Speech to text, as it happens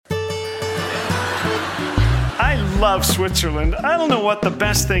love Switzerland. I don't know what the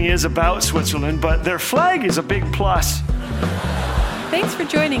best thing is about Switzerland, but their flag is a big plus. Thanks for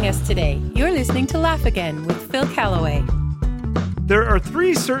joining us today. You're listening to Laugh Again with Phil Callaway. There are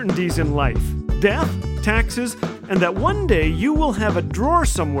 3 certainties in life: death, taxes, and that one day you will have a drawer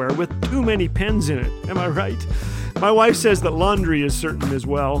somewhere with too many pens in it. Am I right? My wife says that laundry is certain as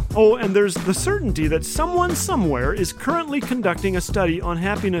well. Oh, and there's the certainty that someone somewhere is currently conducting a study on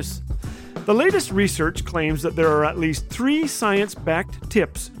happiness. The latest research claims that there are at least 3 science-backed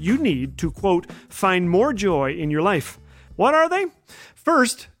tips you need to, quote, find more joy in your life. What are they?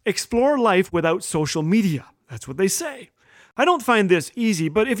 First, explore life without social media. That's what they say. I don't find this easy,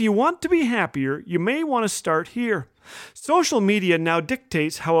 but if you want to be happier, you may want to start here. Social media now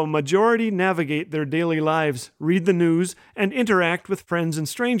dictates how a majority navigate their daily lives, read the news, and interact with friends and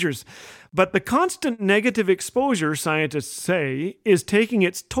strangers. But the constant negative exposure, scientists say, is taking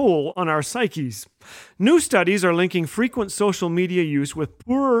its toll on our psyches. New studies are linking frequent social media use with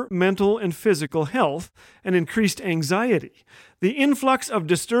poorer mental and physical health and increased anxiety. The influx of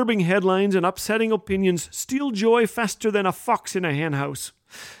disturbing headlines and upsetting opinions steal joy faster than a fox in a henhouse.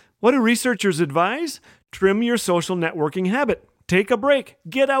 What do researchers advise? Trim your social networking habit. Take a break.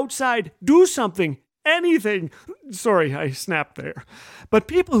 Get outside. Do something. Anything. Sorry, I snapped there. But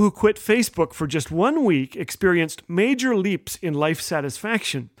people who quit Facebook for just 1 week experienced major leaps in life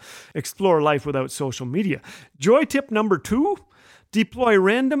satisfaction. Explore life without social media. Joy tip number 2, deploy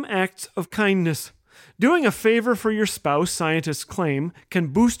random acts of kindness. Doing a favor for your spouse, scientists claim, can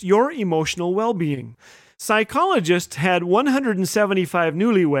boost your emotional well-being. Psychologists had 175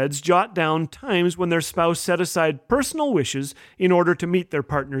 newlyweds jot down times when their spouse set aside personal wishes in order to meet their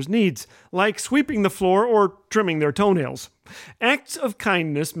partner's needs, like sweeping the floor or trimming their toenails. Acts of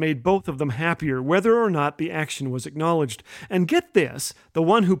kindness made both of them happier, whether or not the action was acknowledged. And get this, the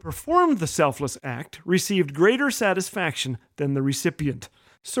one who performed the selfless act received greater satisfaction than the recipient.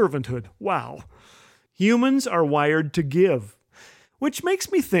 Servanthood. Wow. Humans are wired to give. Which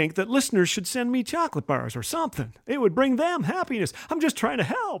makes me think that listeners should send me chocolate bars or something. It would bring them happiness. I'm just trying to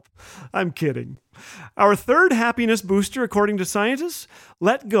help. I'm kidding. Our third happiness booster, according to scientists,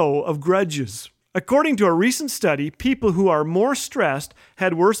 let go of grudges. According to a recent study, people who are more stressed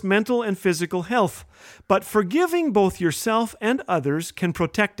had worse mental and physical health. But forgiving both yourself and others can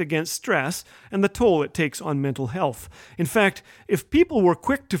protect against stress and the toll it takes on mental health. In fact, if people were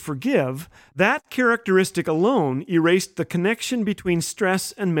quick to forgive, that characteristic alone erased the connection between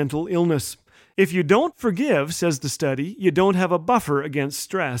stress and mental illness. If you don't forgive, says the study, you don't have a buffer against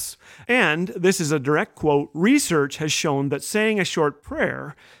stress. And, this is a direct quote, research has shown that saying a short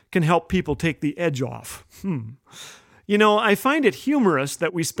prayer can help people take the edge off. You know, I find it humorous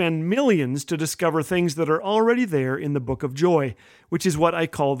that we spend millions to discover things that are already there in the Book of Joy, which is what I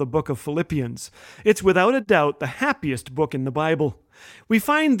call the Book of Philippians. It's without a doubt the happiest book in the Bible. We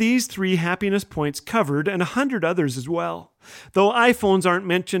find these 3 happiness points covered and 100 others as well. Though iPhones aren't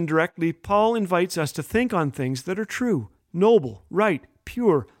mentioned directly, Paul invites us to think on things that are true, noble, right,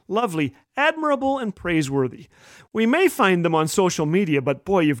 pure, lovely, admirable, and praiseworthy. We may find them on social media, but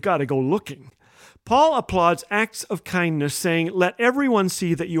boy, you've got to go looking. Paul applauds acts of kindness, saying, let everyone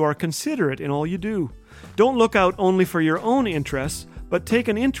see that you are considerate in all you do. Don't look out only for your own interests, but take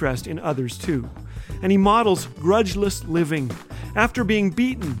an interest in others too. And he models grudgeless living. After being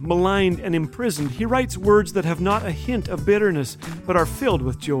beaten, maligned, and imprisoned, he writes words that have not a hint of bitterness, but are filled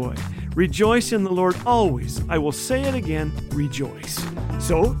with joy. Rejoice in the Lord always. I will say it again, rejoice.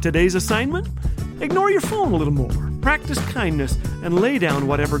 So, today's assignment? Ignore your phone a little more. Practice kindness and lay down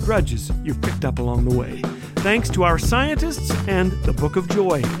whatever grudges you've picked up along the way. Thanks to our scientists and the Book of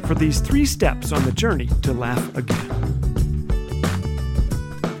Joy for these 3 steps on the journey to laugh again.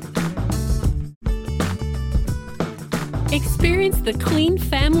 Experience the clean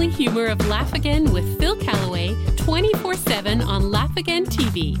family humor of Laugh Again with Phil Callaway 24/7 on Laugh Again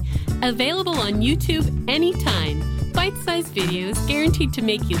TV. Available on YouTube anytime. Bite-sized videos guaranteed to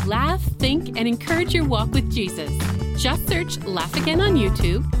make you laugh, think, and encourage your walk with Jesus. Just search Laugh Again on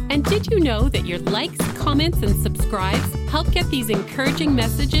YouTube. And did you know that your likes, comments, and subscribes help get these encouraging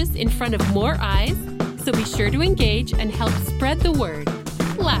messages in front of more eyes? So be sure to engage and help spread the word.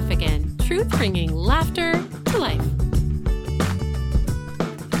 Laugh Again, truth bringing laughter to life.